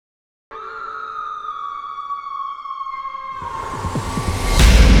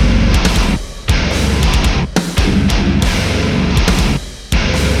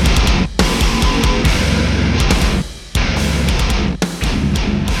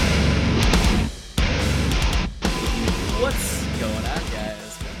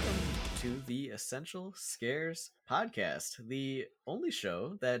Essential Scares podcast, the only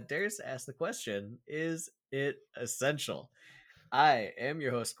show that dares to ask the question, is it essential? I am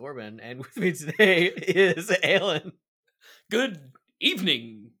your host, Corbin, and with me today is Alan Good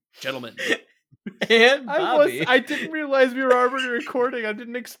evening, gentlemen. and Bobby. I didn't realize we were already recording. I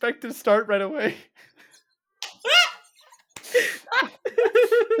didn't expect to start right away. I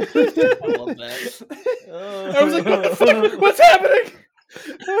love that. I was like, what the fuck? What's happening?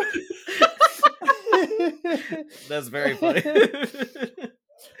 That's very funny.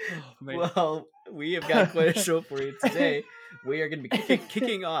 Well, we have got quite a show for you today. We are going to be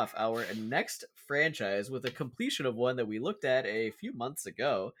kicking off our next franchise with a completion of one that we looked at a few months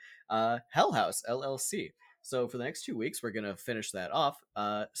ago, Hell House LLC. So for the next 2 weeks, we're going to finish that off,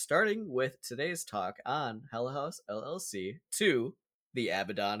 starting with today's talk on Hell House LLC 2, The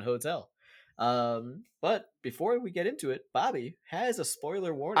Abaddon Hotel. But before we get into it, Bobby has a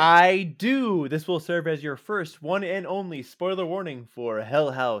spoiler warning. I do. This will serve as your first one and only spoiler warning for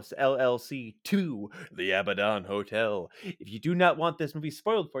Hell House LLC 2, The Abaddon Hotel. If you do not want this movie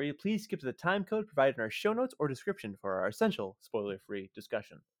spoiled for you, please skip to the time code provided in our show notes or description for our essential spoiler-free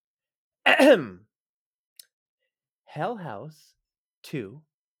discussion. Hell House 2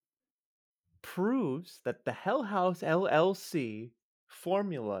 proves that the Hell House LLC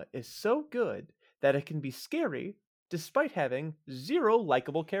formula is so good that it can be scary despite having 0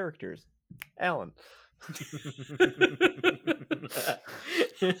 likable characters. Alan.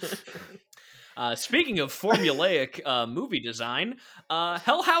 Speaking of formulaic movie design,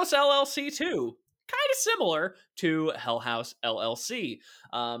 Hell House LLC 2, kind of similar to Hell House LLC.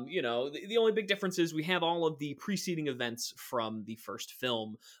 The only big difference is we have all of the preceding events from the first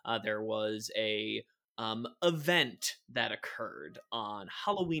film. There was a event that occurred on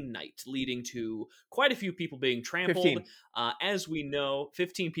Halloween night, leading to quite a few people being trampled. 15. As we know,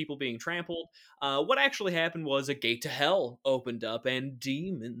 15 people being trampled. What actually happened was a gate to hell opened up and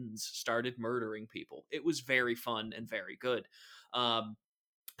demons started murdering people. It was very fun and very good.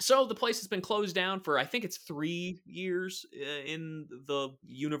 So the place has been closed down for, I think it's 3 years in the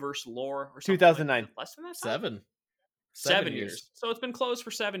universe lore or something. 2009. Less than that? 7. 7 years. So it's been closed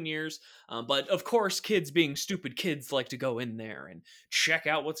for 7 years. But of course, kids being stupid kids like to go in there and check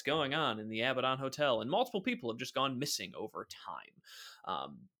out what's going on in the Abaddon Hotel. And multiple people have just gone missing over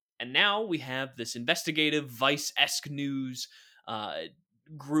time. And now we have this investigative Vice-esque news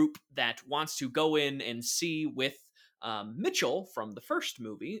group that wants to go in and see with Mitchell from the first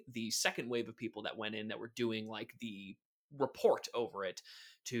movie, the second wave of people that went in that were doing like the report over it,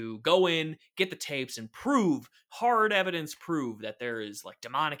 to go in, get the tapes, and hard evidence prove that there is like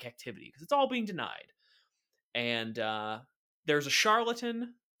demonic activity, because it's all being denied. And there's a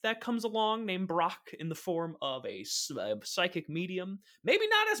charlatan that comes along named Brock in the form of a psychic medium. Maybe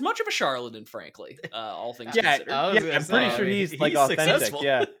not as much of a charlatan, frankly, all things considered. I'm pretty sure he's like authentic. Successful.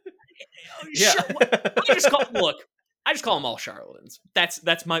 Yeah. I just call them all charlatans.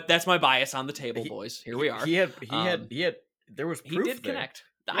 That's my bias on the table, boys. Here we are. He had. There was proof. He did there. connect.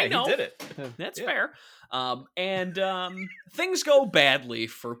 Yeah, I know. he did it. That's fair. Things go badly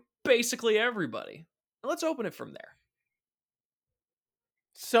for basically everybody. Let's open it from there.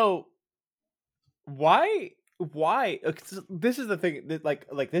 So why this is the thing that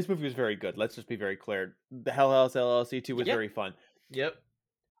like this movie was very good. Let's just be very clear. The Hell House LLC 2 was very fun. Yep.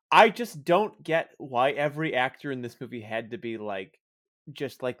 I just don't get why every actor in this movie had to be like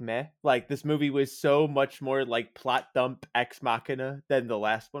just like meh. Like this movie was so much more like plot dump ex machina than the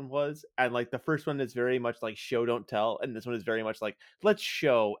last one was, and like the first one is very much like show don't tell, and this one is very much like let's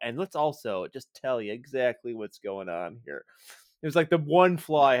show and let's also just tell you exactly what's going on here. It was like the one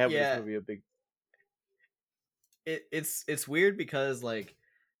flaw I have with this movie. A big. It's weird because like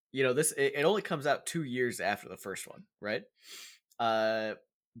this it only comes out 2 years after the first one, right?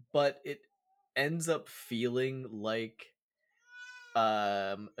 But it ends up feeling like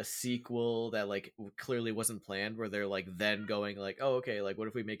a sequel that like clearly wasn't planned, where they're like then going like, oh okay, like what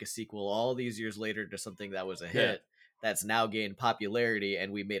if we make a sequel all these years later to something that was a hit that's now gained popularity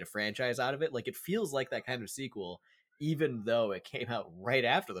and we made a franchise out of it. Like it feels like that kind of sequel, even though it came out right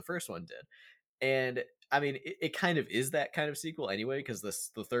after the first one did. And I mean it kind of is that kind of sequel anyway, because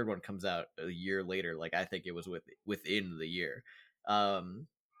the third one comes out a year later. Like I think it was within the year.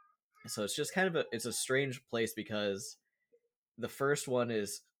 So it's just kind of it's a strange place, because the first one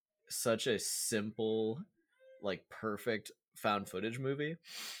is such a simple, like perfect found footage movie,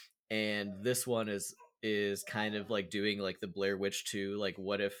 and this one is kind of like doing like the Blair Witch 2, like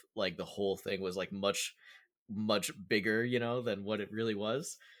what if like the whole thing was like much bigger, than what it really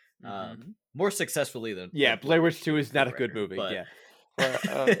was. More successfully than Blair Witch 2 is not a good movie. But, yeah.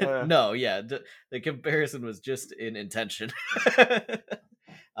 No, yeah, the comparison was just in intention.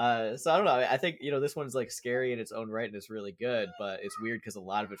 So I don't know. I think this one's like scary in its own right and it's really good, but it's weird because a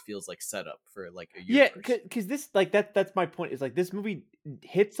lot of it feels like setup for like a Yeah, universe. because this like that's my point is like this movie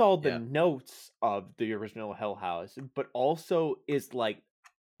hits all the Yeah. notes of the original Hell House, but also is like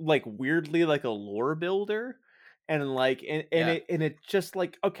weirdly like a lore builder. And like Yeah. it just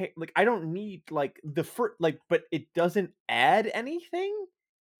like okay, like I don't need like the first like, but it doesn't add anything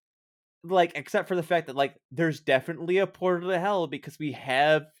like except for the fact that like there's definitely a portal to hell because we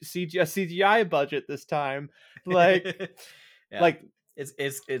have CGI budget this time. Like Yeah. like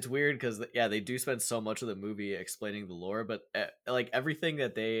It's weird because they do spend so much of the movie explaining the lore, but like everything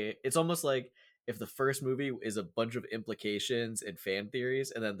that it's almost like if the first movie is a bunch of implications and fan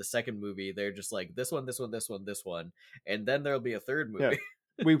theories, and then the second movie they're just like this one, this one, this one, this one, and then there'll be a third movie.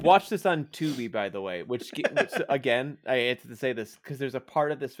 we watched this on Tubi, by the way, which again, I had to say this because there's a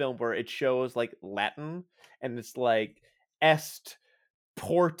part of this film where it shows like Latin, and it's like est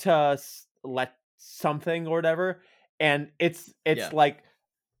porta let something or whatever, and it's Yeah. like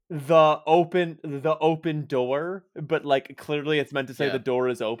the open door, but like clearly it's meant to say Yeah. the door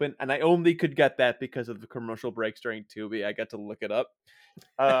is open, and I only could get that because of the commercial breaks during Tubi. I got to look it up.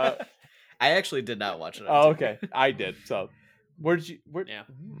 I actually did not watch it. Oh, okay, I did. So where Yeah.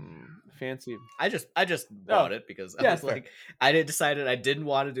 fancy. I just bought it because I was fair. like, I decided I didn't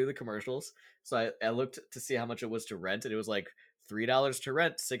want to do the commercials, so I looked to see how much it was to rent, and it was like $3 to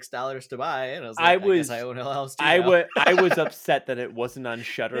rent, $6 to buy, and I was like, I guess I own Hell House too. I was upset that it wasn't on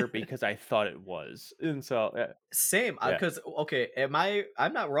Shudder because I thought it was, and so same because okay,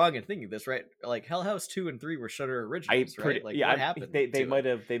 I'm not wrong in thinking this, right? Like Hell House 2 and 3 were Shudder originals, right? Like what happened? They might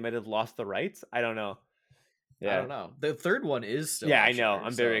have lost the rights. I don't know. Yeah. I don't know. The third one is still. Yeah, I know. Shudder,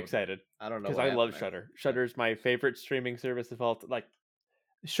 I'm very excited. I don't know because I love Shudder. Shudder's my favorite streaming service of all. Like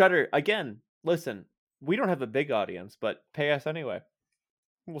Shudder again. Listen, we don't have a big audience, but pay us anyway.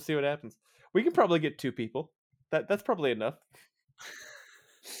 We'll see what happens. We can probably get 2 people. That's probably enough.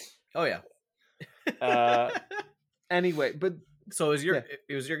 Oh yeah. Anyway, but so it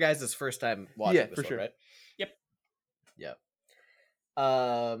was your guys' first time watching this for one, sure. right? Yep. Yeah.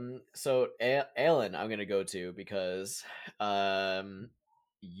 So Alan, I'm gonna go to because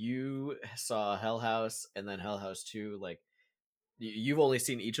you saw Hell House and then Hell House 2. Like you've only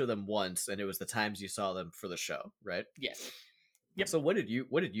seen each of them once, and it was the times you saw them for the show, right? Yes. Yep. So what did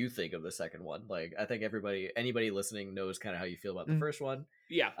you think of the second one? Like I think anybody listening knows kind of how you feel about the first one.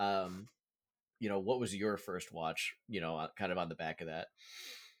 Yeah. What was your first watch? Kind of on the back of that.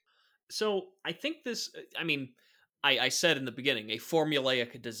 So I think this. I mean, I said in the beginning, a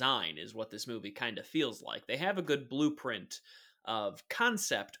formulaic design is what this movie kind of feels like. They have a good blueprint of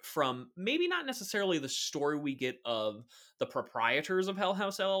concept from maybe not necessarily the story we get of the proprietors of Hell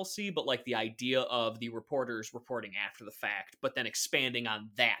House LLC, but like the idea of the reporters reporting after the fact, but then expanding on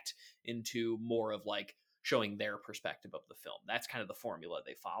that into more of like showing their perspective of the film. That's kind of the formula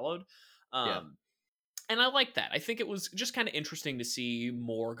they followed. And I like that. I think it was just kind of interesting to see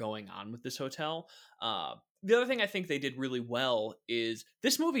more going on with this hotel. The other thing I think they did really well is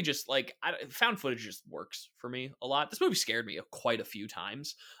this movie just like found footage just works for me a lot. This movie scared me quite a few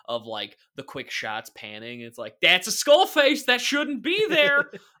times of like the quick shots panning. It's like, that's a skull face that shouldn't be there.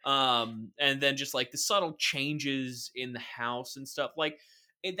 And then just like the subtle changes in the house and stuff like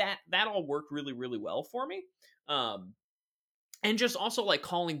that all worked really, really well for me. And just also like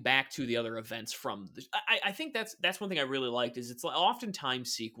calling back to the other events from I think that's one thing I really liked is it's like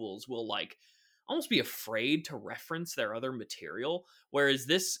oftentimes sequels will like almost be afraid to reference their other material, whereas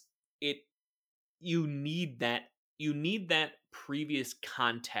this you need that previous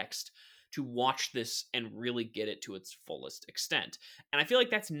context to watch this and really get it to its fullest extent. And I feel like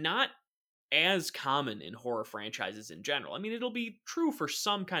that's not as common in horror franchises in general. I mean, it'll be true for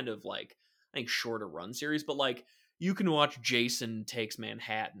some kind of like I think shorter run series, but like you can watch Jason Takes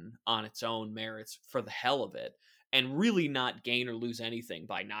Manhattan on its own merits for the hell of it and really not gain or lose anything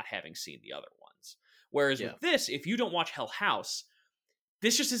by not having seen the other ones. Whereas with this, if you don't watch Hell House,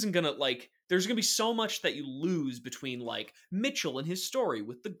 this just isn't gonna like there's gonna be so much that you lose between like Mitchell and his story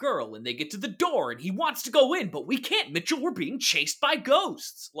with the girl and they get to the door and he wants to go in, but we can't, Mitchell, we're being chased by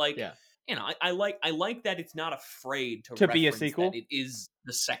ghosts. Like I like that it's not afraid to be a sequel. That it is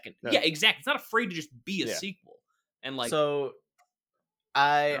the second. Yeah, exactly. It's not afraid to just be a sequel. And like so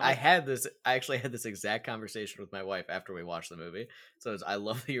I actually had this exact conversation with my wife after we watched the movie. So I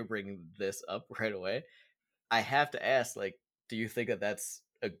love that you're bringing this up right away. I have to ask, like, do you think that that's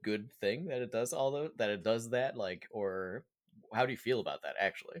a good thing that it does that like, or how do you feel about that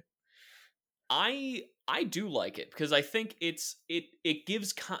actually? I do like it because I think it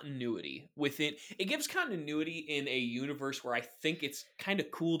gives continuity within it gives continuity in a universe where I think it's kind of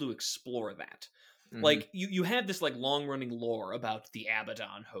cool to explore that. Like you have this like long running lore about the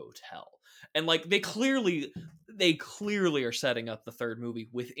Abaddon Hotel, and like they clearly are setting up the third movie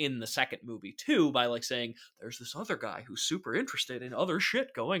within the second movie too by like saying there's this other guy who's super interested in other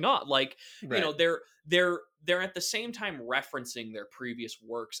shit going on. Like Right. you know they're at the same time referencing their previous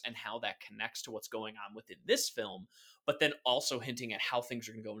works and how that connects to what's going on within this film, but then also hinting at how things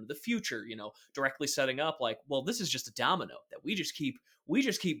are going to go into the future. You know, directly setting up like, well, this is just a domino that we just keep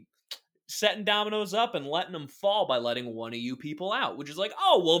setting dominoes up and letting them fall by letting one of you people out, which is like,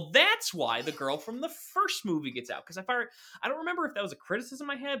 oh, well, that's why the girl from the first movie gets out. Because I don't remember if that was a criticism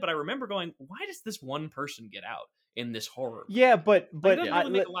I had, but I remember going, why does this one person get out in this horror movie? Yeah, but Like, it doesn't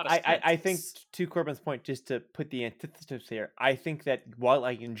really make a lot of sense. I think to Corbin's point, just to put the antithesis here, I think that while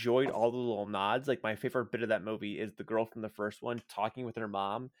I enjoyed all the little nods, like my favorite bit of that movie is the girl from the first one talking with her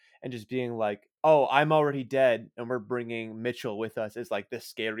mom and just being like, "Oh, I'm already dead, and we're bringing Mitchell with us." Is like the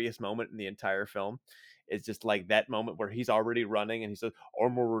scariest moment in the entire film. It's just like that moment where he's already running and he says,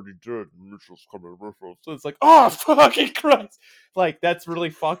 "I'm already dead, and Mitchell's coming with us." So it's like, oh fucking Christ! Like that's really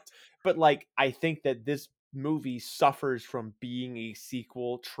fucked. But like I think that this movie suffers from being a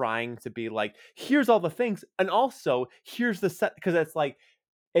sequel trying to be like, here's all the things, and also here's the set, because it's like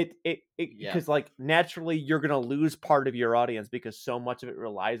it because like naturally you're gonna lose part of your audience because so much of it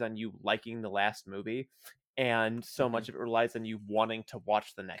relies on you liking the last movie, and so much of it relies on you wanting to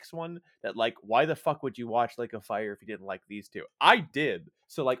watch the next one, that like why the fuck would you watch Lake of Fire if you didn't like these two? I did.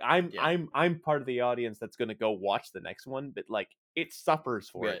 So like I'm part of the audience that's gonna go watch the next one, but like it suffers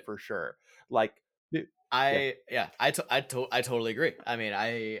for it for sure. Like I totally agree. I mean,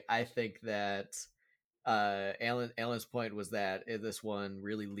 I think that Alan's point was that this one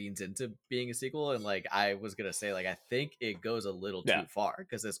really leans into being a sequel, and like I was gonna say, like I think it goes a little too far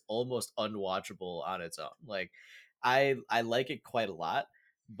because it's almost unwatchable on its own. Like I like it quite a lot,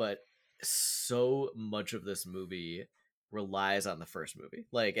 but so much of this movie relies on the first movie.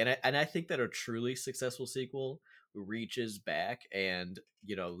 Like, and I think that a truly successful sequel reaches back and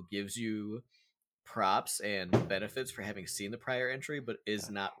gives you props and benefits for having seen the prior entry, but is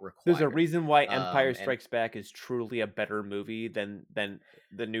not required. There's a reason why Empire Strikes Back is truly a better movie than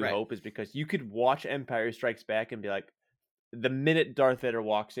The New Hope, is because you could watch Empire Strikes Back and be like, the minute Darth Vader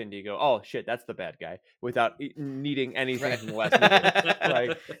walks in, you go, "Oh shit, that's the bad guy," without needing anything from the last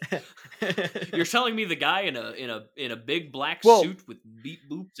movie. Like, you're telling me the guy in a big black suit with beat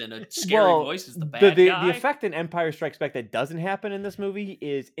boots and a scary voice is the bad guy? The effect in Empire Strikes Back that doesn't happen in this movie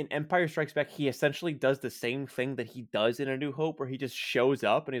is in Empire Strikes Back, he essentially does the same thing that he does in A New Hope, where he just shows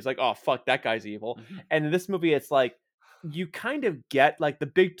up and he's like, "Oh fuck, that guy's evil." And in this movie, it's like you kind of get like the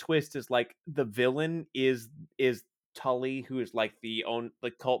big twist is like the villain is Tully, who is like the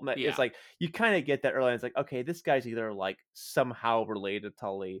cult. It's like you kind of get that early. It's like, okay, this guy's either like somehow related to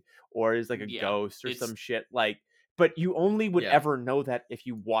Tully or is like a ghost or some shit. Like, but you only would ever know that if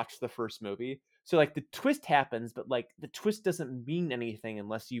you watch the first movie. So like the twist happens, but like the twist doesn't mean anything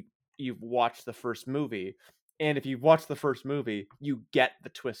unless you've watched the first movie. And if you've watched the first movie, you get the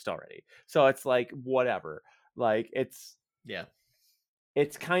twist already. So it's like whatever. Like it's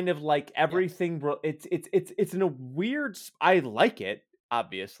it's kind of like everything. It's in a weird. I like it,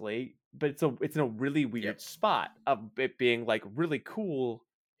 obviously, but it's in a really weird spot of it being like really cool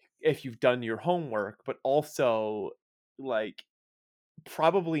if you've done your homework, but also like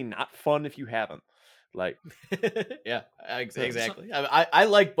probably not fun if you haven't. Like, exactly. I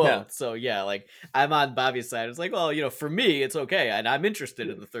like both, so like I'm on Bobby's side. It's like, well, for me, it's okay, and I'm interested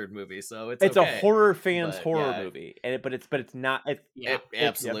in the third movie, so it's okay. A horror fan's horror movie, and but it's not.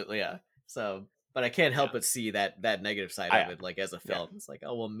 Absolutely. So, but I can't help but see that negative side of it, like as a film. It's like,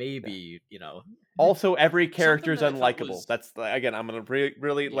 oh well, maybe Also, every character is unlikable. That's again, I'm gonna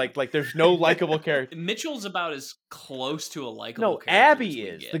really like. There's no likable character. Mitchell's about as close to a likable. No, Abby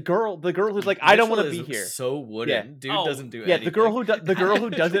is the girl who's like, I don't want to be here. So wooden, dude doesn't do anything. Yeah, the girl who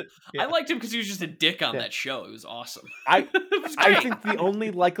does it. I liked him because he was just a dick on that show. It was awesome. I think the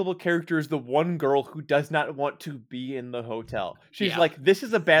only likable character is the one girl who does not want to be in the hotel. She's like, this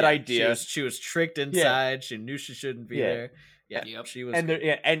is a bad idea. She was tricked inside. She knew she shouldn't be there. She was,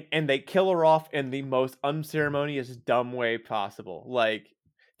 and they kill her off in the most unceremonious, dumb way possible. Like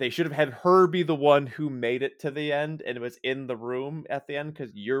they should have had her be the one who made it to the end and was in the room at the end,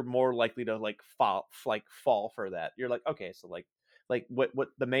 because you're more likely to fall for that. You're like, okay, so like what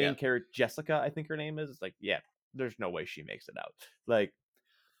the main character, Jessica, I think her name is. It's like, there's no way she makes it out. Like,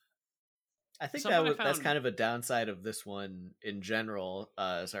 I think Something I that's found. kind of a downside of this one in general.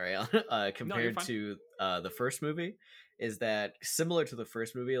 Sorry, No, you're compared fine. to the first movie, is that similar to the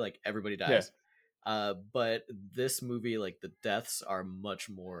first movie, like everybody Yeah. dies. But this movie, like the deaths are much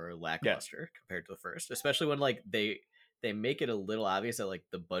more Yeah. lackluster compared to the first, especially when like they make it a little obvious that like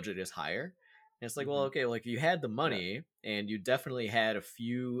the budget is higher. And it's like, well, Mhm. okay, like you had the money and you definitely had a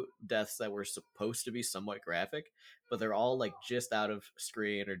few deaths that were supposed to be somewhat graphic, but they're all like just out of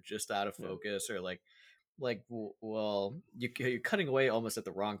screen or just out of Yeah. focus or well, you're cutting away almost at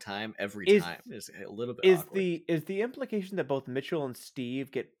the wrong time every Is time. It's a little bit is awkward. the implication that both Mitchell and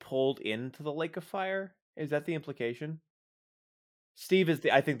Steve get pulled into the Lake of Fire? Is that the implication? Steve is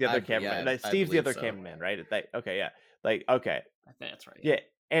I think the other cameraman. Yeah, Like, I Steve's the believe other so. cameraman, right? Okay, yeah. Like, okay. I think that's right. Yeah.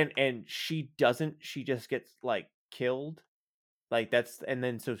 And she doesn't, she just gets like killed. Like that's, and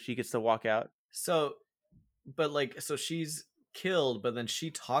then so she gets to walk out. So, but like, so she's killed, but then she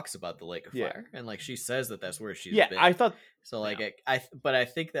talks about the Lake of Yeah. Fire, and like she says that that's where she's Yeah, been. I thought So like Yeah. but I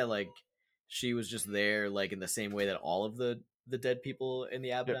think that like she was just there like in the same way that all of the dead people in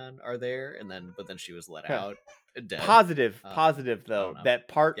the Abaddon are there, and then but then she was let Yeah. out dead. positive I though. don't know. That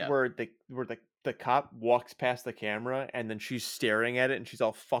part Yeah. where the cop walks past the camera and then she's staring at it and she's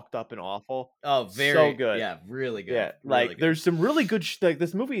all fucked up and awful. Oh, So very good. Yeah, really good. Yeah, really like good. there's some really good like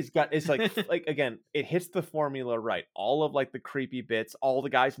this movie's got, it's like like again, it hits the formula right. All of like the creepy bits, all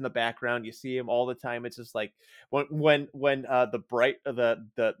the guys in the background, you see them all the time. It's just like when the bright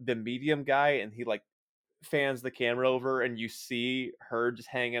the medium guy, and he like fans the camera over and you see her just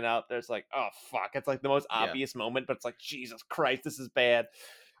hanging out there. It's like, oh fuck, it's like the most Yeah. obvious moment, but it's like, Jesus Christ, this is bad.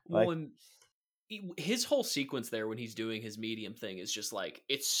 Well, Like, and his whole sequence there when he's doing his medium thing is just like,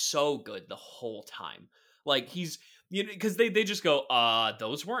 it's so good the whole time. Like he's, you know, because they just go,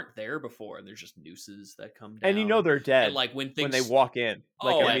 those weren't there before, and there's just nooses that come down, and you know they're dead and like when things they walk in.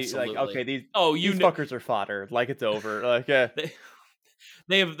 Like, oh, like, okay, absolutely. these You these know, fuckers are fodder. Like, it's over. Like, yeah.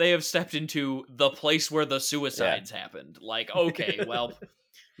 they have stepped into the place where the suicides happened. Like, okay, well,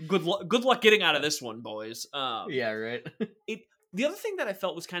 good luck getting out of this one, boys. Yeah, right. The other thing that I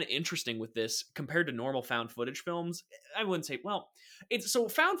felt was kind of interesting with this compared to normal found footage films, I wouldn't say, well, it's so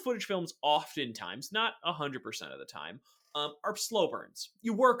found footage films oftentimes, not 100% of the time, are slow burns.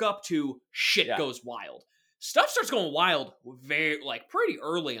 You work up to shit goes wild. Stuff starts going wild very like pretty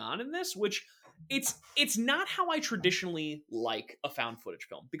early on in this, which it's not how I traditionally like a found footage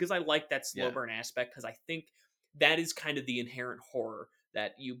film, because I like that slow burn aspect, because I think that is kind of the inherent horror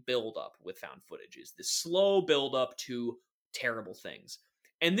that you build up with found footage, is the slow build up to terrible things.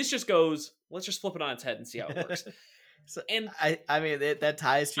 And this just goes, let's just flip it on its head and see how it works. So, and I mean that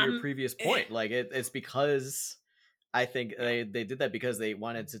ties to your previous point. Like it's because I think they did that because they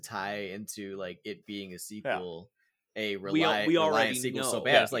wanted to tie into like it being a sequel. A we already sequel know. So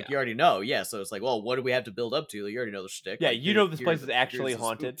bad. It's like you already know. Yeah. So it's like, well, what do we have to build up to? Like, you already know the shtick. Yeah, like, you know this place is actually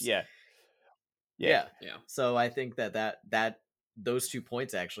haunted. Yeah. So I think that those 2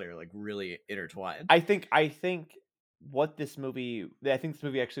 points actually are like really intertwined. I think this movie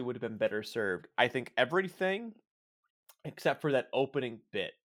actually would have been better served. I think everything except for that opening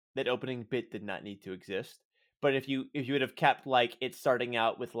bit did not need to exist. But if you would have kept like it starting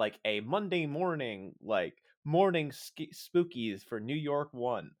out with like a Monday morning, like morning spookies for New York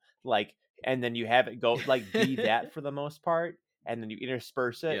 1, like, and then you have it go like be that for the most part, and then you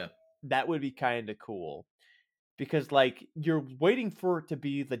intersperse it, that would be kind of cool. Because like you're waiting for it to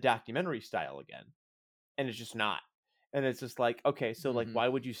be the documentary style again, and it's just not. And it's just like, okay, so like why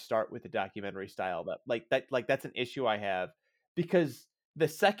would you start with the documentary style? That's an issue I have, because the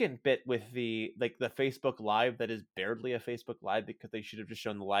second bit with the Facebook Live, that is barely a Facebook Live, because they should have just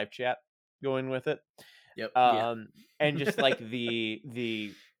shown the live chat going with it. And just like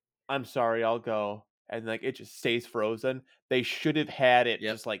the I'm sorry, I'll go, and like it just stays frozen. They should have had it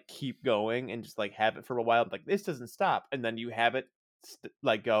just like keep going and just like have it for a while. Like, this doesn't stop, and then you have it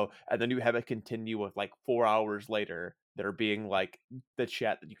like go, and then you have it continue with like 4 hours later. There being like the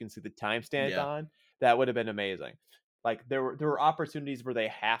chat that you can see the timestamp on. That would have been amazing. Like there were opportunities where they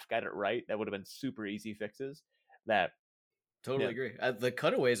half got it right. That would have been super easy fixes. That totally agree. The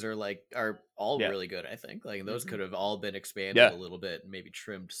cutaways are all really good. I think like those could have all been expanded a little bit, maybe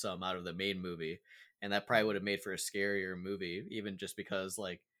trimmed some out of the main movie, and that probably would have made for a scarier movie, even just because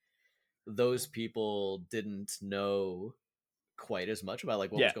like those people didn't know quite as much about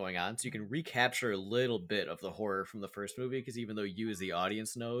like what was going on, so you can recapture a little bit of the horror from the first movie, because even though you as the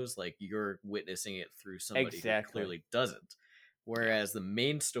audience knows, like you're witnessing it through somebody who clearly doesn't. Whereas the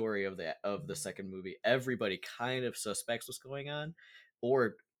main story of the second movie, everybody kind of suspects what's going on,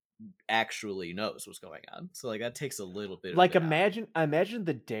 or actually knows what's going on. So like that takes a little bit. Like of imagine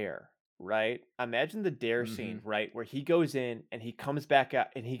the dare. right? Imagine the dare Mm-hmm. scene, right, where he goes in and he comes back out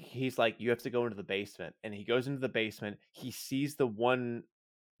and he's like, "You have to go into the basement," and he goes into the basement. He sees the one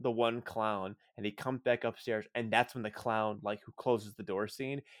clown, and he comes back upstairs, and that's when the clown, like, who closes the door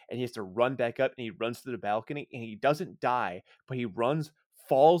scene, and he has to run back up, and he runs to the balcony, and he doesn't die, but he runs,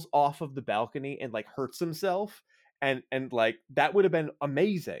 falls off of the balcony, and like hurts himself, and like that would have been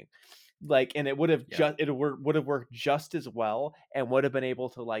amazing, like, and it would have Yeah. just would have worked just as well, and would have been able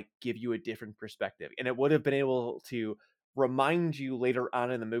to like give you a different perspective, and it would have been able to remind you later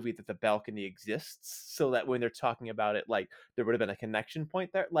on in the movie that the balcony exists, so that when they're talking about it, like, there would have been a connection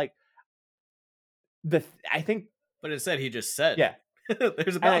point there, like, I think, But instead, he just said, yeah,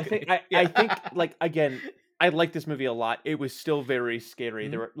 "There's a and I think balcony." I think, like, again, I like this movie a lot. It was still very scary.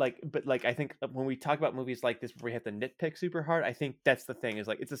 There Mhm. were like, but like, I think when we talk about movies like this where we have to nitpick super hard, I think that's the thing, is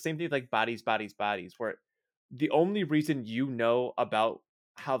like, it's the same thing with, like, Bodies, Bodies, Bodies, where the only reason you know about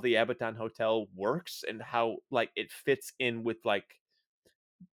how the Abaddon Hotel works and how, like, it fits in with, like,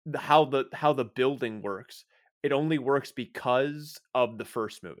 how the building works, it only works because of the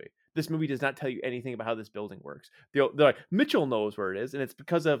first movie. This movie does not tell you anything about how this building works. The like, Mitchell knows where it is, and it's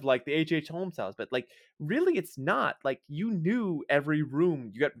because of, like, the H.H. Holmes house, but, like, really it's not. Like, you knew every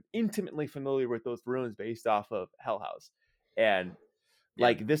room. You got intimately familiar with those rooms based off of Hell House. And, Yeah.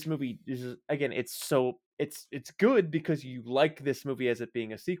 like, this movie is, again, it's good because you like this movie as it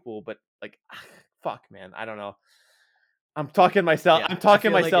being a sequel, but, like, fuck, man, I don't know. I'm talking myself. Yeah. I'm I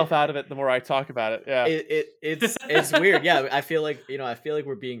talking feel like myself out of it the more I talk about it. Yeah. it's weird. Yeah, I feel like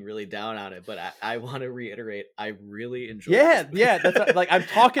we're being really down on it, but I want to reiterate, I really enjoy. Yeah, This movie. yeah. That's what, like, I'm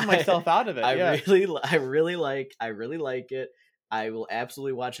talking myself out of it. I Yeah. really like it. I will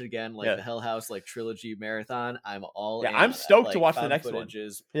absolutely watch it again, like Yeah. the Hell House like trilogy marathon. I'm all Yeah, in I'm on that. stoked to Like, watch the found next footage one.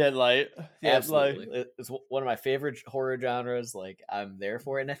 is Yeah, like, yeah, absolutely. like, It's one of my favorite horror genres. Like, I'm there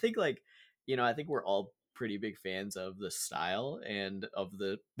for it, and I think, like, I think we're all pretty big fans of the style and of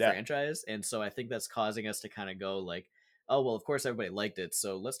the yeah, franchise, and so I think that's causing us to kind of go like, oh well, of course everybody liked it,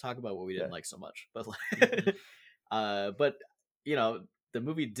 so let's talk about what we didn't yeah. like so much. But Mhm. like, but the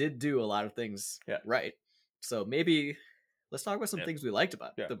movie did do a lot of things Yeah. right, so maybe let's talk about some Yeah. things we liked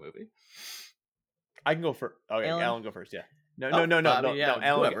about Yeah. the movie. I can go first. Okay, Alan? Alan, go first. Yeah. No, no, Oh, no, no, I no, mean, no. yeah,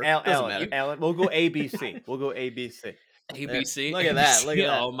 Alan, whoever, Alan, doesn't Alan, matter. Alan. We'll go ABC. We'll go ABC. ABC. Look at that, look at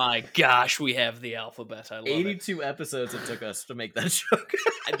that. Oh my gosh, we have the alphabet. I love 82 episodes it took us to make that joke.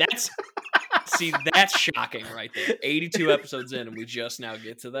 That's shocking right there. 82 episodes in, and we just now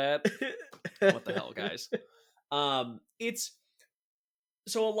get to that. What the hell, guys? It's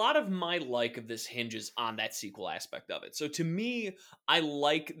so a lot of my like of this hinges on that sequel aspect of it. So to me, I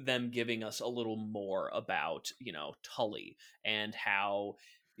like them giving us a little more about, Tully and how,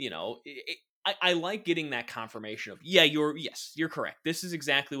 I like getting that confirmation of, yeah, you're correct. This is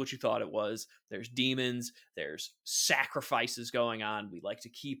exactly what you thought it was. There's demons, there's sacrifices going on. We like to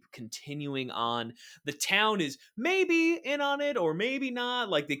keep continuing on. The town is maybe in on it or maybe not.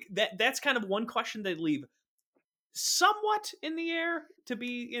 Like that's kind of one question they leave somewhat in the air to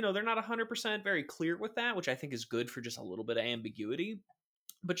be, they're not 100% very clear with that, which I think is good for just a little bit of ambiguity.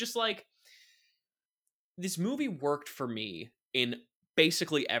 But just like this movie worked for me in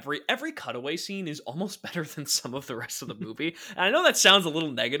basically every cutaway scene is almost better than some of the rest of the movie. And I know that sounds a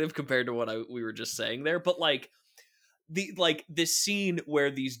little negative compared to what we were just saying there, but like this scene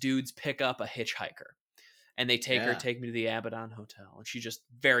where these dudes pick up a hitchhiker and they take me to the Abaddon Hotel, and she just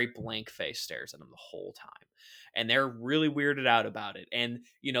very blank face stares at him the whole time, and they're really weirded out about it. And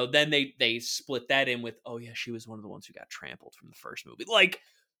then they split that in with, oh yeah, she was one of the ones who got trampled from the first movie, like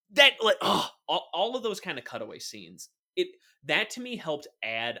that. Like, all of those kind of cutaway scenes, that to me helped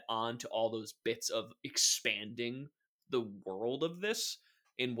add on to all those bits of expanding the world of this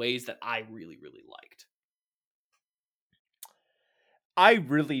in ways that I really, really liked. I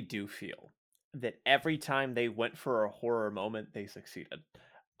really do feel that every time they went for a horror moment, they succeeded.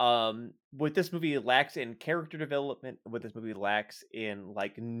 What this movie lacks in character development, what this movie lacks in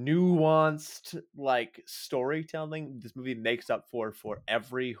like nuanced like storytelling, this movie makes up for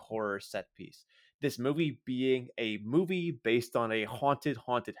every horror set piece. This movie being a movie based on a haunted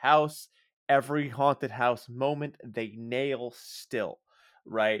house, every haunted house moment they nail still,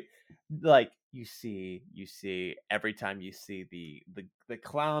 right? Like, you see every time you see the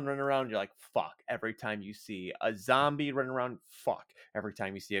clown running around, you're like, fuck. Every time you see a zombie running around, fuck. Every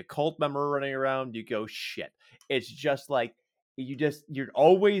time you see a cult member running around, you go, shit. It's just like, you're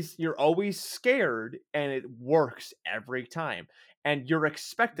always scared, and it works every time, and you're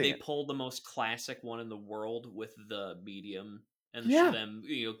expecting They it. pulled the most classic one in the world with the medium and them,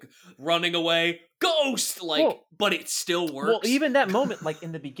 running away, ghost, but it still works. Well, even that moment,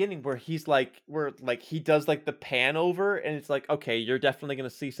 in the beginning, where he does the pan over, and it's like, okay, you're definitely gonna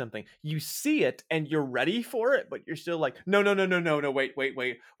see something. You see it, and you're ready for it, but you're still like, no, wait,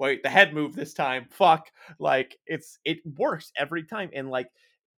 the head moved this time. Fuck, it works every time, and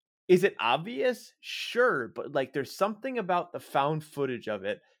is it obvious? Sure, but there's something about the found footage of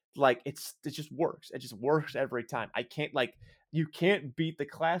it. It just works. It just works every time. I can't you can't beat the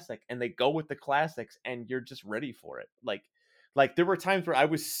classic, and they go with the classics, and you're just ready for it. There were times where I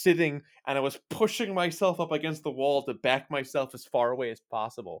was sitting and I was pushing myself up against the wall to back myself as far away as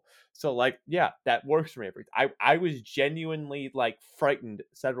possible. So yeah, that works for me every time. I was genuinely frightened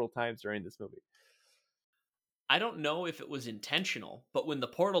several times during this movie. I don't know if it was intentional, but when the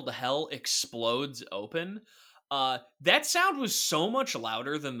portal to hell explodes open, that sound was so much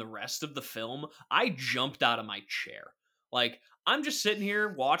louder than the rest of the film. I jumped out of my chair. I'm just sitting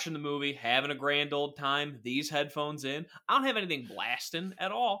here watching the movie, having a grand old time, these headphones in. I don't have anything blasting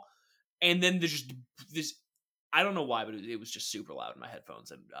at all. And then there's just this, I don't know why, but it was just super loud in my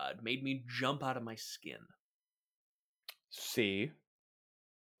headphones, and it made me jump out of my skin. See?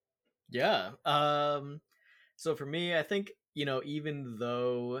 Yeah. So for me, I think, even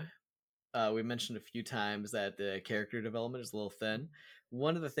though we mentioned a few times that the character development is a little thin,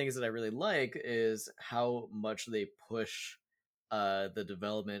 one of the things that I really like is how much they push the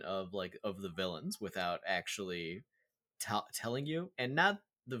development of the villains without actually telling you, and not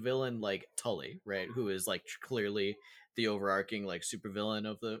the villain like Tully, right, who is clearly the overarching supervillain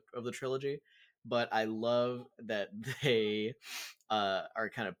of the trilogy. But I love that they are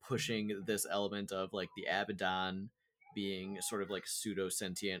kind of pushing this element of the Abaddon being sort of pseudo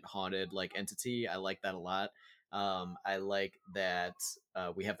sentient haunted entity. I like that a lot. I like that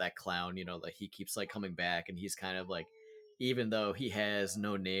we have that clown, he keeps coming back, and he's kind of even though he has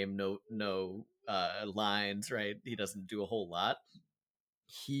no name, no lines, right, he doesn't do a whole lot.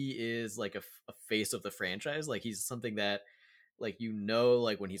 He is a face of the franchise. He's something that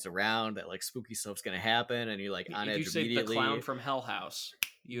when he's around, that spooky stuff's gonna happen, and you're on edge immediately. If you say the clown from Hell House,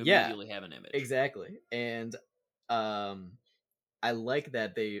 you immediately have an image. Exactly. And I like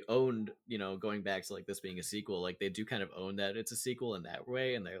that they owned, going back to this being a sequel, they do kind of own that it's a sequel in that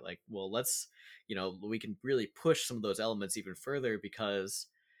way, and they're well, let's, we can really push some of those elements even further, because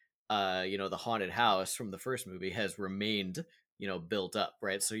the haunted house from the first movie has remained, built up,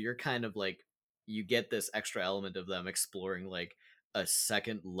 right? So you're kind of you get this extra element of them exploring a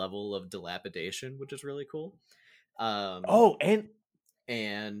second level of dilapidation, which is really cool. And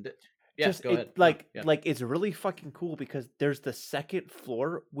yeah, just go ahead. It's really fucking cool, because there's the second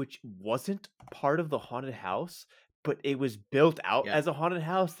floor, which wasn't part of the haunted house, but it was built out as a haunted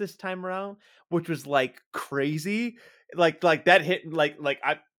house this time around, which was crazy. That hit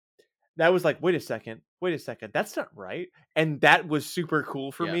that was wait a second, that's not right. And that was super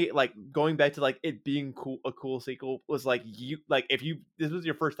cool for me. Going back to it being a cool sequel was if this was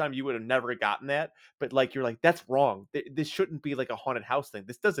your first time, you would have never gotten that. But you're that's wrong. This shouldn't be a haunted house thing.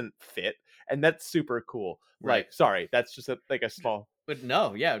 This doesn't fit. And that's super cool. Right. Sorry, that's just a small. But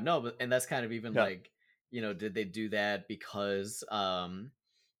no, and that's kind of even did they do that because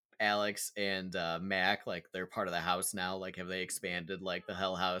Alex and Mac, they're part of the house now? Have they expanded the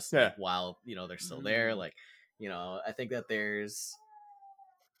Hell House while they're still there? I think that there's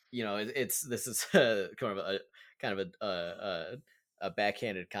this is kind of a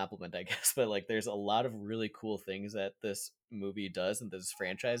backhanded compliment, I guess, but there's a lot of really cool things that this movie does and this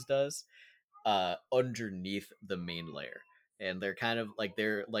franchise does underneath the main layer, and they're kind of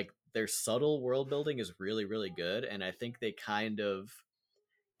their subtle world building is really, really good, and I think they kind of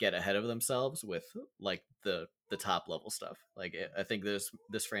get ahead of themselves with the top level stuff. I think this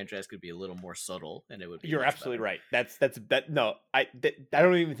franchise could be a little more subtle, and it would be. You're absolutely right. No, I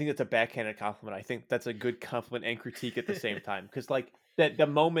don't even think that's a backhanded compliment. I think that's a good compliment and critique at the same time, because the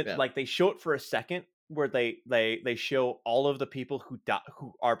moment they show it for a second, where they show all of the people who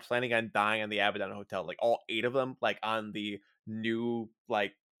are planning on dying on the Abaddon Hotel, all 8 of them, on the new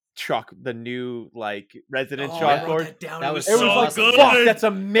the new resident chalkboard. That was so awesome. Fuck, that's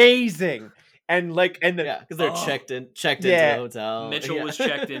amazing. And because they're checked into the hotel. Mitchell was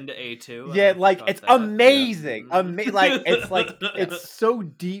checked into A2. Yeah, it's amazing. It's so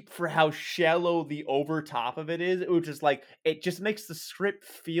deep for how shallow the over top of it is, which is it just makes the script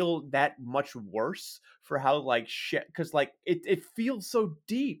feel that much worse for how shit, because it feels so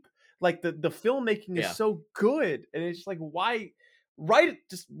deep. The filmmaking is so good, and it's why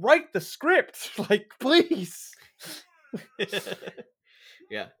just write the script, please.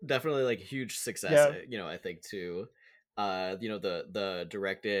 Yeah, definitely huge success. I think too. the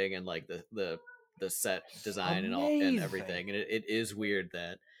directing and like the set design and all and everything, and it is weird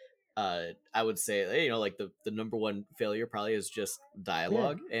that I would say, like the number one failure probably is just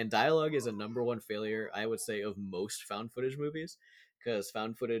dialogue, and dialogue is a number one failure, I would say, of most found footage movies, because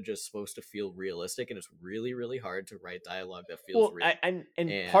found footage is supposed to feel realistic, and it's really really hard to write dialogue that feels real. And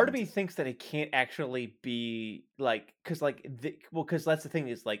part of me thinks that it can't actually be like, because that's the thing,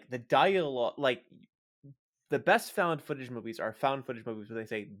 is like the dialogue, like the best found footage movies are found footage movies where they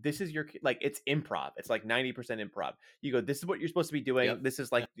say, this is your, like, it's improv. It's like 90% improv. You go, this is what you're supposed to be doing. Yep. This is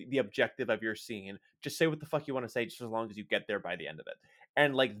like the objective of your scene. Just say what the fuck you want to say, just as long as you get there by the end of it.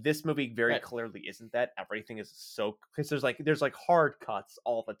 And like this movie very clearly isn't that. Everything is so, because there's like hard cuts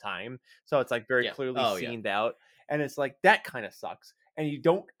all the time. So it's like very clearly scened out. And it's like, that kind of sucks. And you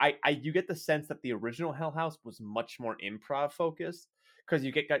don't, you get the sense that the original Hell House was much more improv focused. Because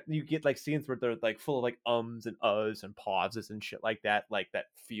you get like scenes where they're like full of like ums and uhs and pauses and shit like that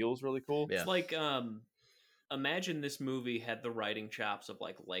feels really cool. It's like imagine this movie had the writing chops of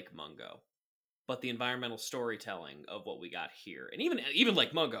like Lake Mungo, but the environmental storytelling of what we got here. And even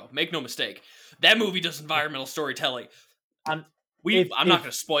Lake Mungo, make no mistake, that movie does environmental storytelling. I'm not going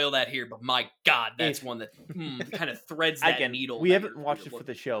to spoil that here, but my God, that's one that kind of threads that needle. We haven't watched it for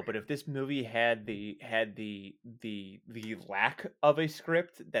the show, but if this movie had the lack of a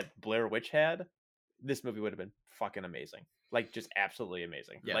script that Blair Witch had, this movie would have been fucking amazing. Like, just absolutely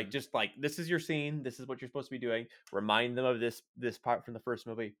amazing. Yeah. Like, just like, this is your scene. This is what you're supposed to be doing. Remind them of this part from the first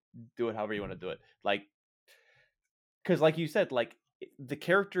movie. Do it however you want to do it. Like, because like you said, like, the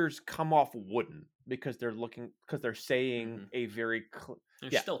characters come off wooden because they're saying a very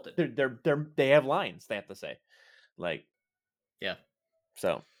stilted. They have lines they have to say, like,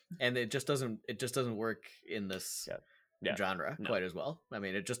 so, and it just doesn't work in this genre quite as well. I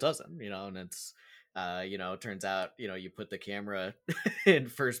mean, it just doesn't, and it's it turns out, you put the camera in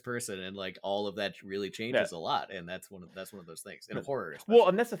first person, and like all of that really changes a lot, and that's one of those things in horror especially. Well,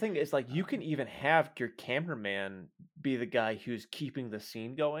 and that's the thing, is like, you can even have your cameraman be the guy who's keeping the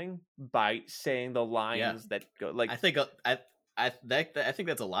scene going by saying the lines that go, like, I think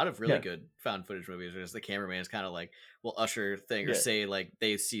that's a lot of really good found footage movies, where the cameraman is kind of like, will usher thing or say, like,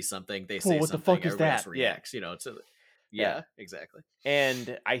 they see something, they say what something, the fuck is that? Reacts, exactly.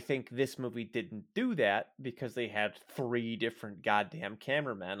 And I think this movie didn't do that because they had 3 different goddamn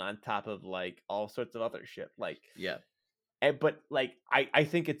cameramen on top of like all sorts of other shit. Like, but like, I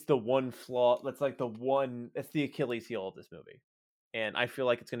think it's the one flaw that's the Achilles heel of this movie. And I feel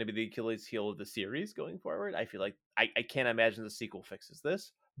like it's going to be the Achilles heel of the series going forward. I feel like I can't imagine the sequel fixes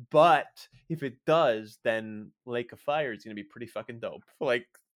this. But if it does, then Lake of Fire is going to be pretty fucking dope. Like,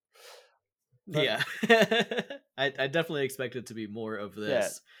 I definitely expect it to be more of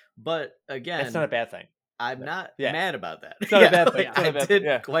this. But again, it's not a bad thing. I'm not mad about that. It's not a bad thing. I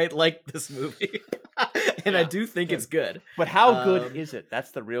did quite like this movie. And I do think it's good. But how good is it?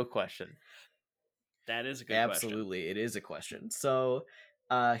 That's the real question. That is a good question. Absolutely, it is a question. So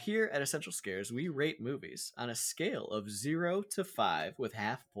here at Essential Scares, we rate movies on a scale of 0 to 5 with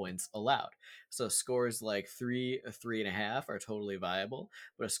half points allowed. So scores like 3, 3.5 are totally viable,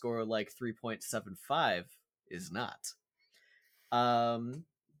 but a score like 3.75 is not.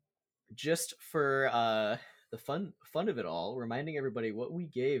 Just for the fun of it all, reminding everybody what we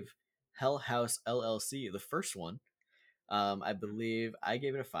gave Hell House LLC, the first one. I believe I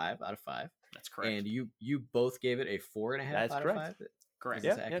gave it a 5 out of 5. That's correct. And you both gave it a 4.5 out of 5. Correct.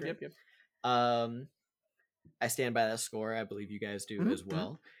 Yep. I stand by that score. I believe you guys do as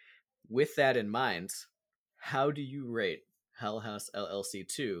well. With that in mind, how do you rate Hell House LLC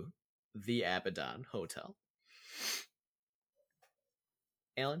 2, The Abaddon Hotel?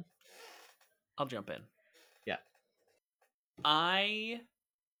 Alan? I'll jump in. Yeah. I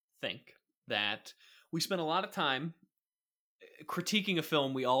think that we spent a lot of time critiquing a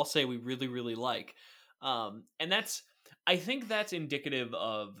film we all say we really, really like. And I think that's indicative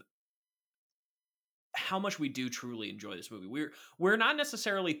of how much we do truly enjoy this movie. We're not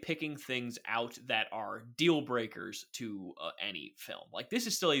necessarily picking things out that are deal breakers to any film. Like, this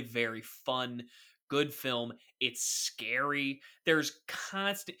is still a very fun, good film. It's scary. There's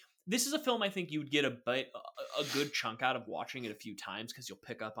constant. This is a film I think you would get a good chunk out of watching it a few times, because you'll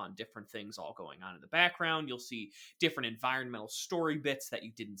pick up on different things all going on in the background. You'll see different environmental story bits that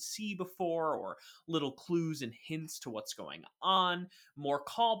you didn't see before, or little clues and hints to what's going on. More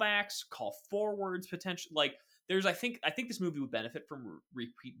callbacks, call forwards, potential. Like, I think this movie would benefit from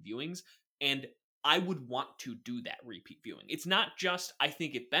repeat viewings, and I would want to do that repeat viewing. It's not just I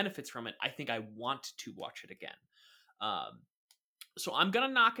think it benefits from it. I think I want to watch it again. So I'm going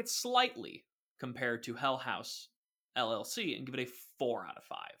to knock it slightly compared to Hell House LLC and give it a 4 out of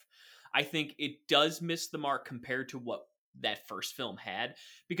 5. I think it does miss the mark compared to what that first film had,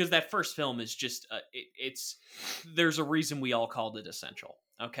 because that first film is just it's there's a reason we all called it essential.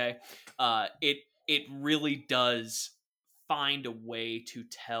 Okay, it really does find a way to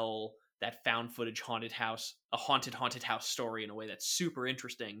tell that found footage haunted house, a haunted house story in a way that's super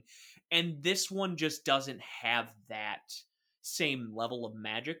interesting, and this one just doesn't have that same level of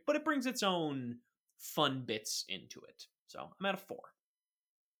magic, but it brings its own fun bits into it. So I'm at a 4.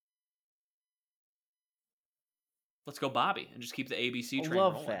 Let's go Bobby and just keep the ABC train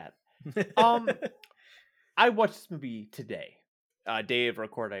rolling. That. I watched this movie today, day of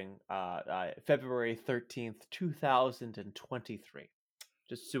recording, February 13th, 2023.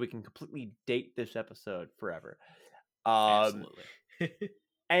 Just so we can completely date this episode forever. Absolutely.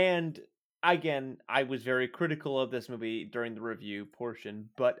 And again, I was very critical of this movie during the review portion,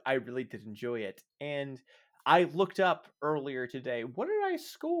 but I really did enjoy it. And I looked up earlier today, what did I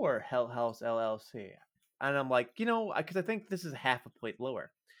score Hell House LLC? And I'm like, because I think this is half a point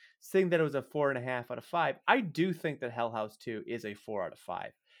lower. Saying that it was a 4.5 out of 5, I do think that Hell House 2 is a 4 out of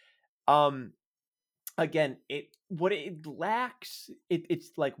 5. Again, what it lacks in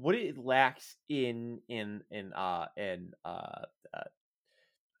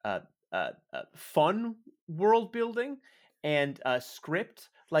fun world building and script.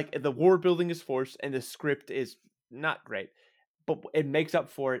 Like, the world building is forced and the script is not great, but it makes up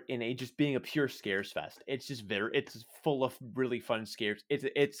for it in just being a pure scares fest. It's just it's full of really fun scares.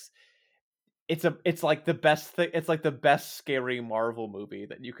 It's like the best thing. It's like the best scary Marvel movie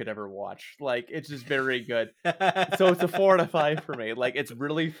that you could ever watch. Like, it's just very good. So it's a 4 out of 5 for me. Like, it's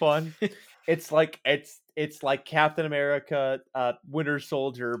really fun. It's like Captain America, Winter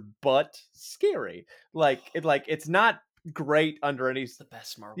Soldier, but scary. It's not great under any. The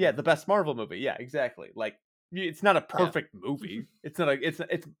best Marvel. Yeah, the best Marvel movie. Yeah, exactly. Like, it's not a perfect movie. It's not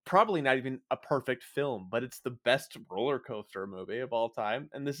it's probably not even a perfect film, but it's the best roller coaster movie of all time,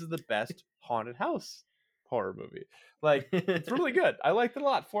 and this is the best haunted house horror movie. Like, it's really good. I liked it a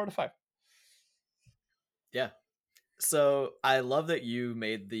lot. 4 out of 5. Yeah. So I love that you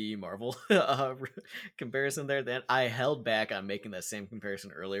made the Marvel comparison there. Then I held back on making that same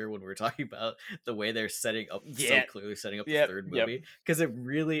comparison earlier when we were talking about the way they're setting up, so clearly setting up the third movie. Because it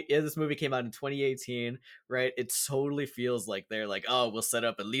really is. This movie came out in 2018, right? It totally feels like they're like, oh, we'll set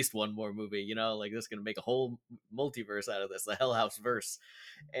up at least one more movie. Like, this is gonna make a whole multiverse out of this, the Hell House verse,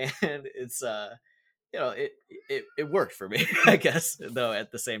 and it's it worked for me, I guess, though,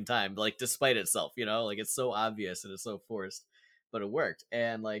 at the same time, like, despite itself, like, it's so obvious and it's so forced, but it worked.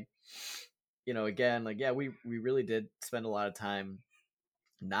 And, like, again, like, yeah, we really did spend a lot of time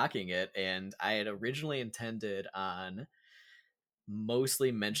knocking it, and I had originally intended on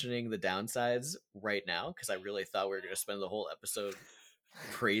mostly mentioning the downsides right now, because I really thought we were going to spend the whole episode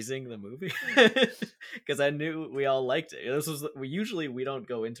praising the movie, because I knew we all liked it. We don't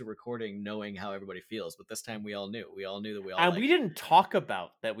go into recording knowing how everybody feels, but this time we all knew that we all and we didn't talk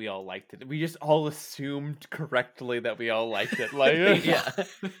about that we all liked it. We just all assumed correctly that we all liked it. Like, yeah.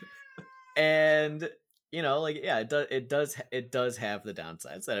 And it does have the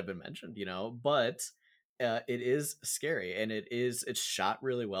downsides that have been mentioned, but it is scary, and it's shot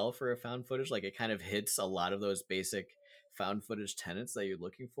really well for a found footage. Like, it kind of hits a lot of those basic found footage tenets that you're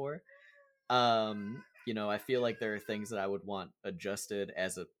looking for. I feel like there are things that I would want adjusted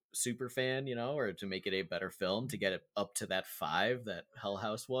as a super fan, or to make it a better film, to get it up to that 5 that Hell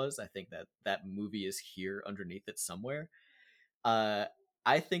House was. I think that movie is here underneath it somewhere. I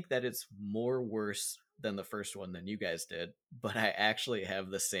think that it's more worse than the first one than you guys did, but I actually have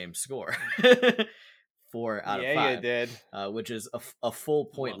the same score. 4 out of 5. Yeah, you did. Which is a full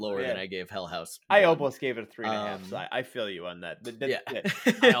point lower than I gave Hell House. I almost gave it a 3.5. So I feel you on that.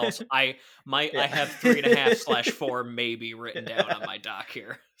 I have 3.5/4 maybe written down on my doc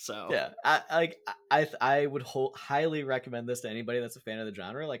here. So yeah, I would highly recommend this to anybody that's a fan of the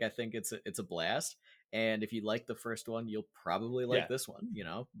genre. Like, I think it's a blast, and if you like the first one, you'll probably like this one.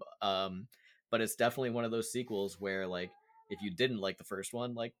 But it's definitely one of those sequels where, like, if you didn't like the first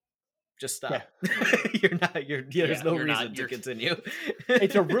one, like, just stop. Yeah. There's no reason to continue.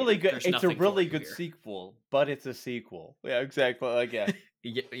 It's a really good sequel, but it's a sequel. Yeah, exactly. Like,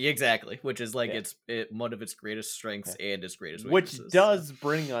 exactly. Which is like it's one of its greatest strengths and its greatest weaknesses. Which does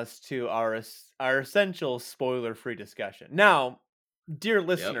bring us to our essential spoiler-free discussion. Now, dear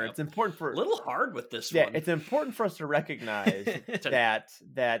listener, it's important for a little hard with this one. Yeah, it's important for us to recognize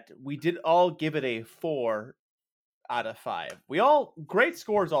that we did all give it a 4 out of 5. We all great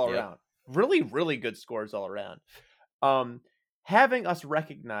scores all around. Really, really good scores all around. Having us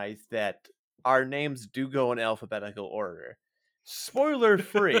recognize that our names do go in alphabetical order. Spoiler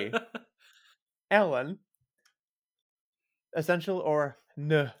free. Ellen, essential or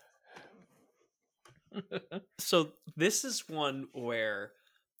no? So this is one where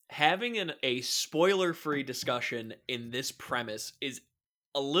having a spoiler free discussion in this premise is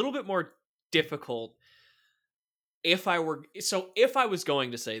a little bit more difficult. If I was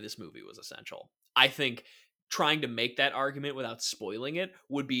going to say this movie was essential, I think trying to make that argument without spoiling it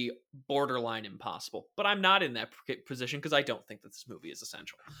would be borderline impossible. But I'm not in that position because I don't think that this movie is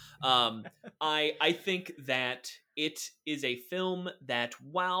essential. I think that it is a film that,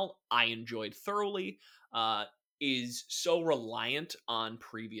 while I enjoyed thoroughly, is so reliant on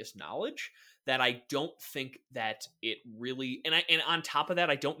previous knowledge that I don't think that it really, and on top of that,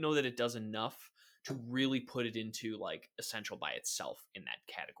 I don't know that it does enough to really put it into like essential by itself in that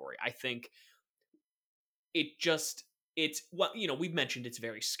category. I think it's well, we've mentioned it's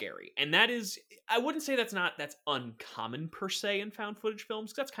very scary, and that is, I wouldn't say that's uncommon per se in found footage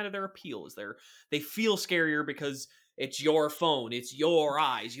films. That's kind of their appeal, is they feel scarier because it's your phone, it's your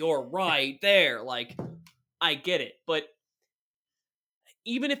eyes, you're right there. Like, I get it, but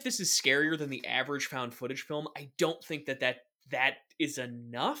even if this is scarier than the average found footage film, I don't think that is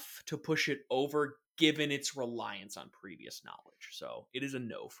enough to push it over, given its reliance on previous knowledge. So it is a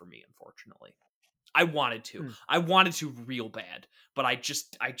no for me, unfortunately. I wanted to real bad, but I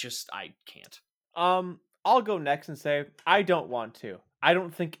can't. I'll go next and say I don't want to. I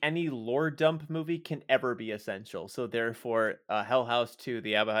don't think any lore dump movie can ever be essential. So therefore, Hell House 2,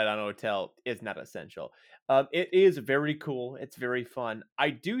 The Abaddon Hotel, is not essential. It is very cool. It's very fun.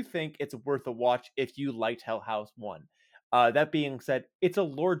 I do think it's worth a watch if you liked Hell House 1. That being said, it's a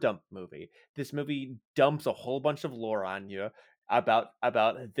lore dump movie. This movie dumps a whole bunch of lore on you about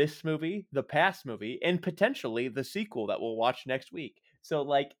this movie, the past movie, and potentially the sequel that we'll watch next week. So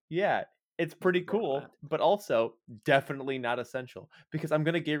like, yeah, it's pretty cool, but also definitely not essential, because I'm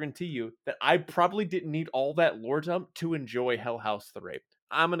going to guarantee you that I probably didn't need all that lore dump to enjoy Hell House 3.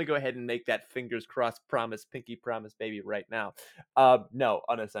 I'm going to go ahead and make that fingers crossed promise, pinky promise, baby, right now. No,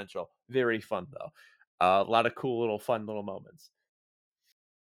 unessential. Very fun, though. A lot of cool little fun little moments.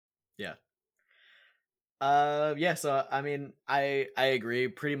 Yeah. Yeah, so I mean, I agree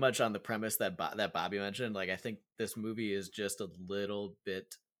pretty much on the premise that that Bobby mentioned. Like, I think this movie is just a little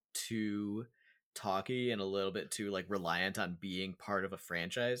bit too talky and a little bit too like reliant on being part of a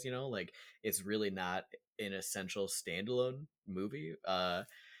franchise, like it's really not an essential standalone movie.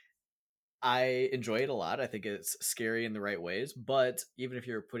 I enjoy it a lot. I think it's scary in the right ways, but even if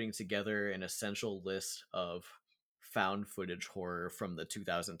you're putting together an essential list of found footage horror from the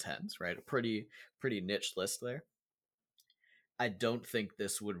 2010s, right? A pretty niche list there. I don't think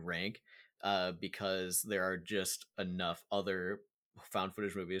this would rank because there are just enough other found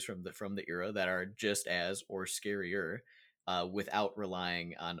footage movies from the era that are just as or scarier without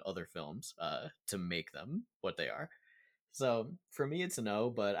relying on other films to make them what they are. So for me, it's a no,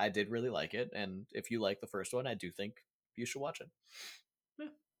 but I did really like it, and if you like the first one, I do think you should watch it.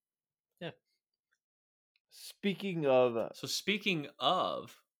 Yeah. Speaking of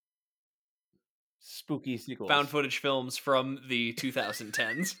spooky sequels, found footage films from the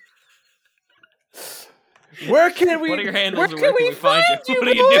 2010s. Where can we? What are your handles? Where can we find you? What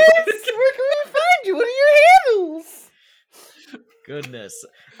are you doing? Where can we find you? What are your handles? Goodness.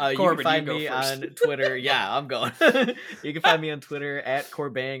 Corbin, you can find me on Twitter. Yeah, I'm going. You can find me on Twitter at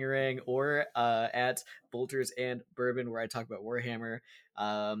Corbangerang or at Bolters and Bourbon, where I talk about Warhammer.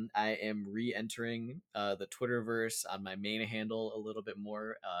 I am re-entering the Twitterverse on my main handle a little bit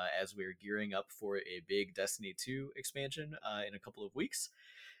more as we're gearing up for a big Destiny 2 expansion in a couple of weeks.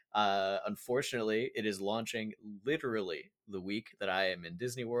 Unfortunately, it is launching literally the week that I am in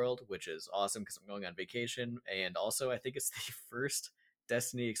Disney World, which is awesome because I'm going on vacation. And also, I think it's the first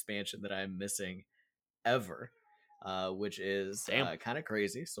Destiny expansion that I'm missing ever, which is kind of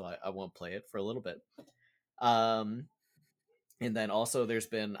crazy. So I won't play it for a little bit. And then also, there's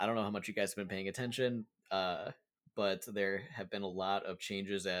been, I don't know how much you guys have been paying attention, but there have been a lot of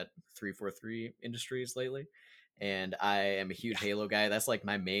changes at 343 Industries lately. And I am a huge Halo guy. That's like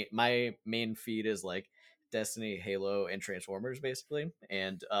my main feed is like Destiny, Halo, and Transformers, basically.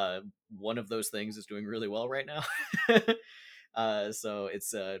 And one of those things is doing really well right now. So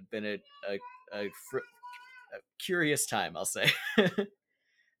it's been a curious time, I'll say.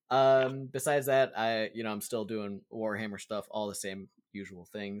 Besides that, I'm still doing Warhammer stuff, all the same usual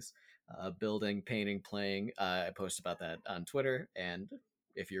things. Building, painting, playing. I post about that on Twitter, and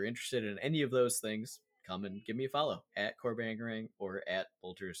if you're interested in any of those things, come and give me a follow at Corbangering or at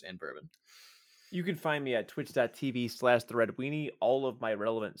Bolters and Bourbon. You can find me at twitch.tv/theredweenie. All of my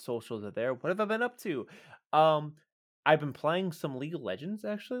relevant socials are there. What have I been up to? I've been playing some League of Legends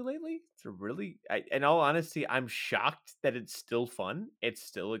actually lately. It's a really, in all honesty, I'm shocked that it's still fun. It's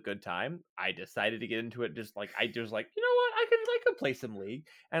still a good time. I decided to get into it just like, you know what, I could play some League,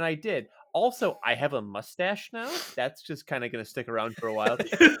 and I did. Also, I have a mustache now. That's just kind of gonna stick around for a while.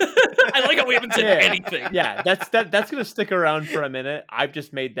 I like how we haven't said anything. Yeah, that's gonna stick around for a minute. I've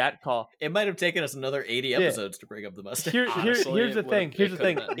just made that call. It might have taken us another 80 episodes to bring up the mustache. Here's the thing.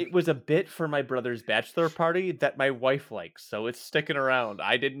 It was a bit for my brother's bachelor party that my wife likes, so it's sticking around.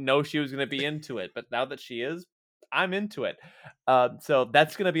 I didn't know she was gonna be into it, but now that she is, I'm into it. So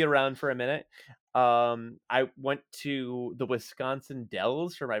that's gonna be around for a minute. I went to the Wisconsin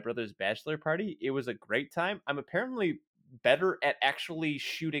Dells for my brother's bachelor party. It was a great time. I'm apparently better at actually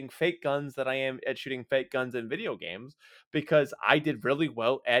shooting fake guns than I am at shooting fake guns in video games, because I did really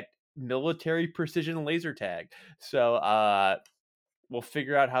well at military precision laser tag. So we'll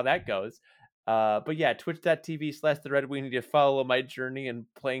figure out how that goes. But yeah, twitch.tv/theredweenie to follow my journey in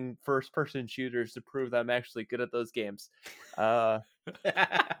playing first person shooters to prove that I'm actually good at those games.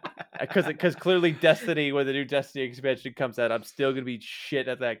 Because clearly Destiny, when the new Destiny expansion comes out, I'm still gonna be shit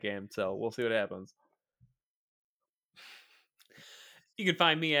at that game. So we'll see what happens. You can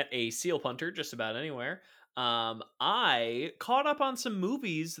find me at a seal punter just about anywhere. I caught up on some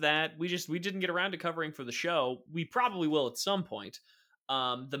movies that we didn't get around to covering for the show. We probably will at some point.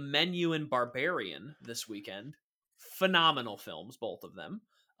 The Menu and Barbarian this weekend. Phenomenal films, both of them.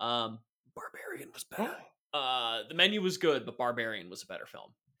 Barbarian was better. The Menu was good, but Barbarian was a better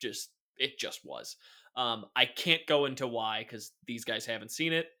film. It just was. I can't go into why, because these guys haven't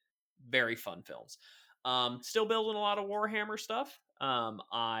seen it. Very fun films. Still building a lot of Warhammer stuff.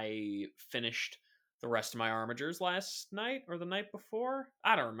 I finished the rest of my Armigers last night or the night before.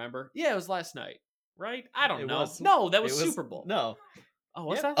 I don't remember. Yeah, it was last night, right? I don't know. No, that was Super Bowl. No. Oh,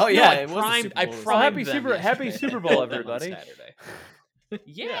 was that? Oh yeah, no, it was the Super Bowl. I primed happy Super Bowl, everybody. Saturday.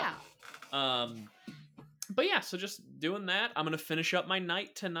 Yeah. But yeah, so just doing that. I'm gonna finish up my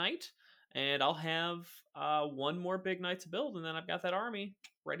night tonight, and I'll have one more big night to build, and then I've got that army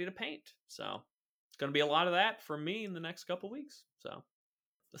ready to paint. So it's gonna be a lot of that from me in the next couple weeks. So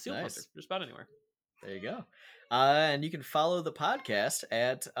the Seal Hunter, just about anywhere. There you go. And you can follow the podcast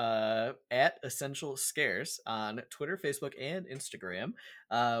at Essential Scares on Twitter, Facebook, and Instagram.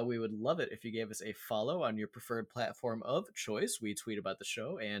 We would love it if you gave us a follow on your preferred platform of choice. We tweet about the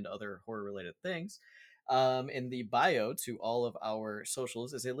show and other horror-related things. In the bio to all of our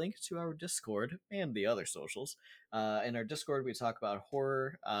socials is a link to our Discord and the other socials. In our Discord, we talk about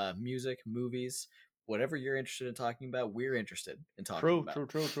horror, music, movies, whatever you're interested in talking about, we're interested in talking about.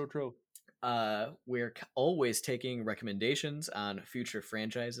 True. We're always taking recommendations on future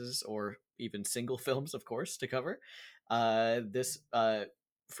franchises or even single films, of course, to cover. This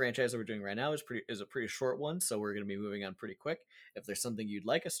franchise that we're doing right now is a pretty short one, so we're going to be moving on pretty quick. If there's something you'd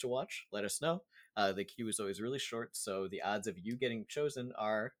like us to watch, let us know. The queue is always really short, so the odds of you getting chosen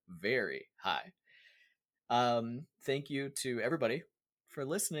are very high. Thank you to everybody for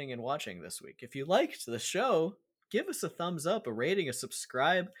listening and watching this week. If you liked the show, give us a thumbs up, a rating, a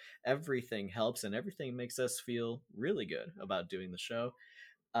subscribe. Everything helps, and everything makes us feel really good about doing the show.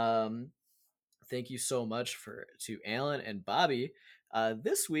 Thank you so much to Alan and Bobby.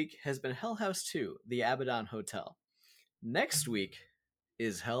 This week has been Hell House 2, The Abaddon Hotel. Next week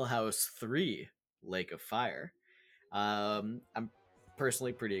is Hell House 3, Lake of Fire. I'm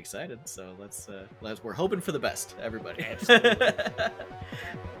personally pretty excited, so let's we're hoping for the best, everybody.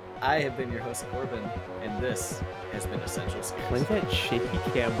 I have been your host, Corbin, and this has been Essential Scares. Play that shaky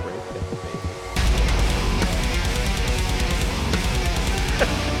cam break.